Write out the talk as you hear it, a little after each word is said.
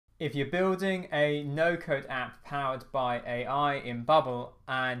If you're building a no-code app powered by AI in Bubble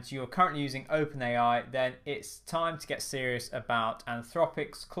and you're currently using OpenAI, then it's time to get serious about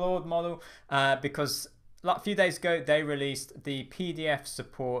Anthropic's Claude model because a few days ago they released the PDF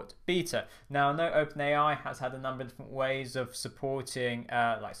support beta. Now I know OpenAI has had a number of different ways of supporting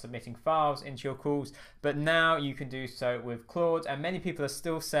like submitting files into your calls, but now you can do so with Claude, and many people are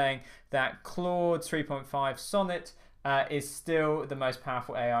still saying that Claude 3.5 Sonnet is still the most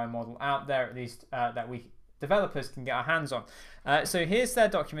powerful AI model out there, at least that we developers can get our hands on. So here's their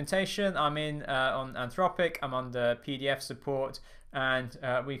documentation. I'm in on Anthropic, I'm on the PDF support, and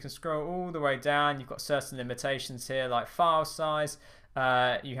we can scroll all the way down. You've got certain limitations here like file size.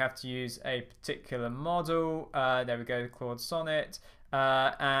 You have to use a particular model. There we go, the Claude Sonnet.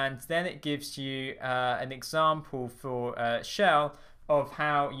 And then it gives you an example for Shell of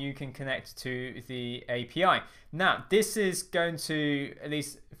how you can connect to the API. Now, this is going to, at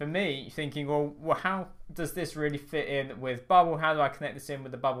least for me, thinking, well, how does this really fit in with Bubble? How do I connect this in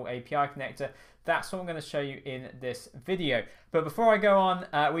with the Bubble API connector? That's what I'm going to show you in this video. But before I go on,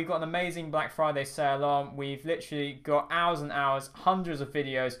 we've got an amazing Black Friday sale on. We've literally got hours and hours, hundreds of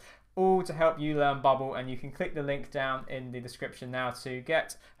videos, all to help you learn Bubble, and you can click the link down in the description now to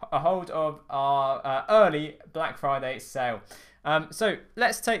get a hold of our early Black Friday sale. So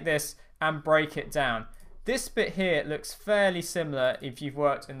let's take this and break it down. This bit here looks fairly similar if you've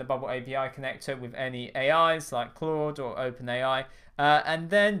worked in the Bubble API connector with any AIs like Claude or OpenAI. And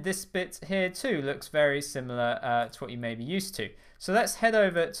then this bit here too looks very similar to what you may be used to. So let's head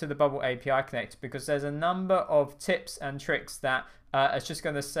over to the Bubble API connector because there's a number of tips and tricks that it's just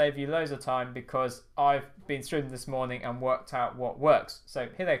going to save you loads of time because I've been through them this morning and worked out what works. So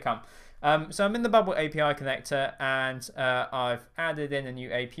here they come. So I'm in the Bubble API connector and I've added in a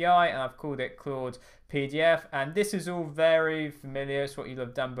new API and I've called it Claude PDF, and this is all very familiar. It's what you'll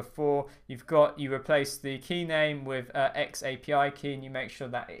have done before. You replace the key name with X API key and you make sure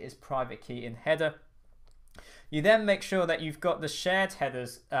that it is private key in header. You then make sure that you've got the shared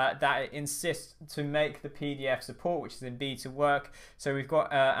headers that it insists to make the PDF support, which is in beta work. So we've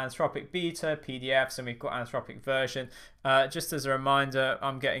got Anthropic beta, PDFs, and we've got Anthropic version. Just as a reminder,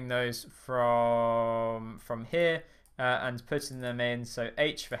 I'm getting those from here and putting them in. So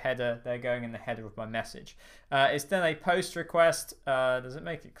H for header, they're going in the header of my message. It's then a post request. Does it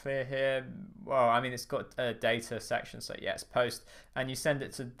make it clear here? Well, I mean, it's got a data section, so yes, post, and you send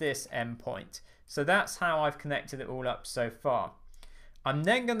it to this endpoint. So that's how I've connected it all up so far. I'm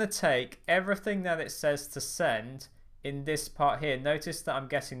then going to take everything that it says to send in this part here. Notice that I'm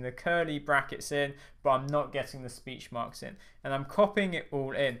getting the curly brackets in, but I'm not getting the speech marks in. And I'm copying it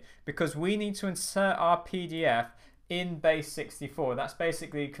all in because we need to insert our PDF in base 64. That's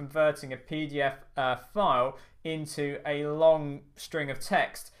basically converting a PDF file into a long string of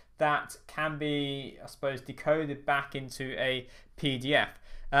text that can be, I suppose, decoded back into a PDF.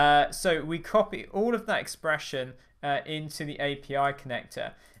 So we copy all of that expression into the API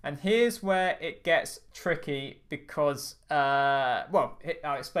connector, and here's where it gets tricky because, well,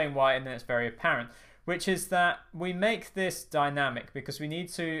 I'll explain why and then it's very apparent, which is that we make this dynamic because we need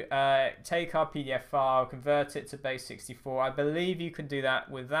to take our PDF file, convert it to base 64. I believe you can do that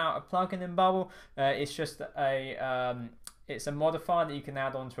without a plugin in Bubble. It's just it's a modifier that you can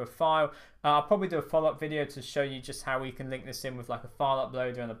add onto a file. I'll probably do a follow-up video to show you just how we can link this in with like a file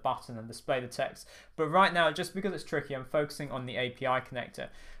uploader and a button and display the text. But right now, just because it's tricky, I'm focusing on the API connector.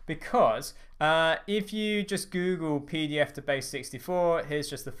 Because if you just Google PDF to base 64, here's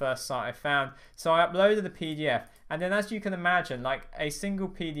just the first site I found. So I uploaded the PDF, and then as you can imagine, like a single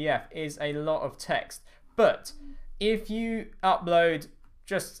PDF is a lot of text. But if you upload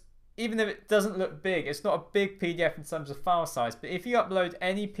just, even if it doesn't look big, it's not a big PDF in terms of file size, but if you upload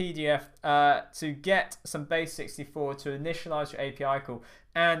any PDF to get some base 64 to initialize your API call,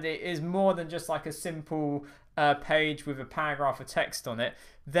 and it is more than just like a simple page with a paragraph of text on it,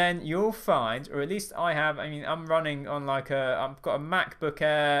 then you'll find, or at least I have, I mean, I'm running on like I've got a MacBook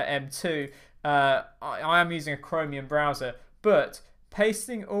Air M2, I am using a Chromium browser, but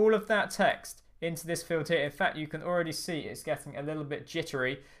pasting all of that text into this field here, in fact, you can already see it's getting a little bit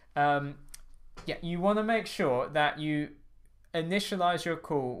jittery. Yeah, you want to make sure that you initialize your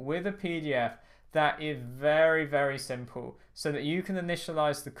call with a PDF that is very, very simple so that you can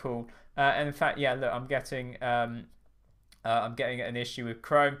initialize the call. And in fact, yeah, look, I'm getting an issue with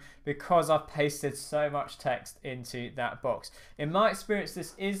Chrome because I've pasted so much text into that box. In my experience,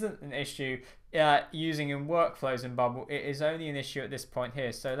 this isn't an issue using in workflows in Bubble. It is only an issue at this point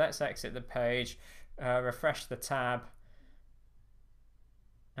here. So let's exit the page, refresh the tab.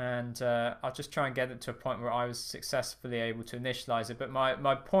 and I'll just try and get it to a point where I was successfully able to initialize it. But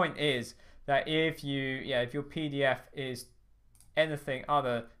my point is that if your PDF is anything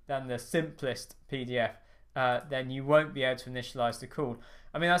other than the simplest PDF, then you won't be able to initialize the call.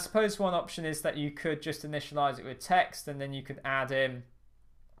 I mean, I suppose one option is that you could just initialize it with text, and then you could add in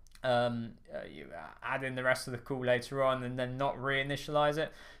the rest of the call later on, and then not reinitialize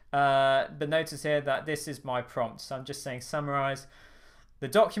it. But notice here that this is my prompt, so I'm just saying summarize the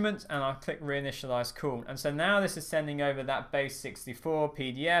document, and I'll click reinitialize call. And so now this is sending over that base64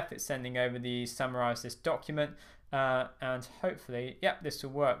 PDF. It's sending over the summarize this document, and hopefully, this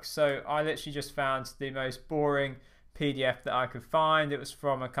will work. So I literally just found the most boring PDF that I could find. It was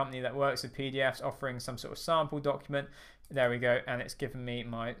from a company that works with PDFs, offering some sort of sample document. There we go, and it's given me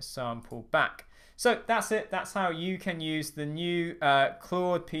my sample back. So that's it. That's how you can use the new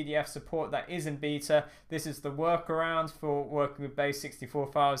Claude PDF support that is in beta. This is the workaround for working with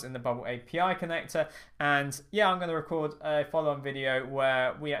base64 files in the Bubble API connector. And yeah, I'm going to record a follow-on video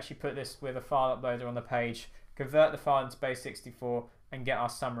where we actually put this with a file uploader on the page, convert the file into base64, and get our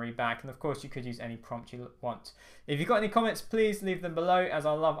summary back. And of course, you could use any prompt you want. If you've got any comments, please leave them below, as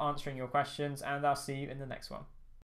I love answering your questions, and I'll see you in the next one.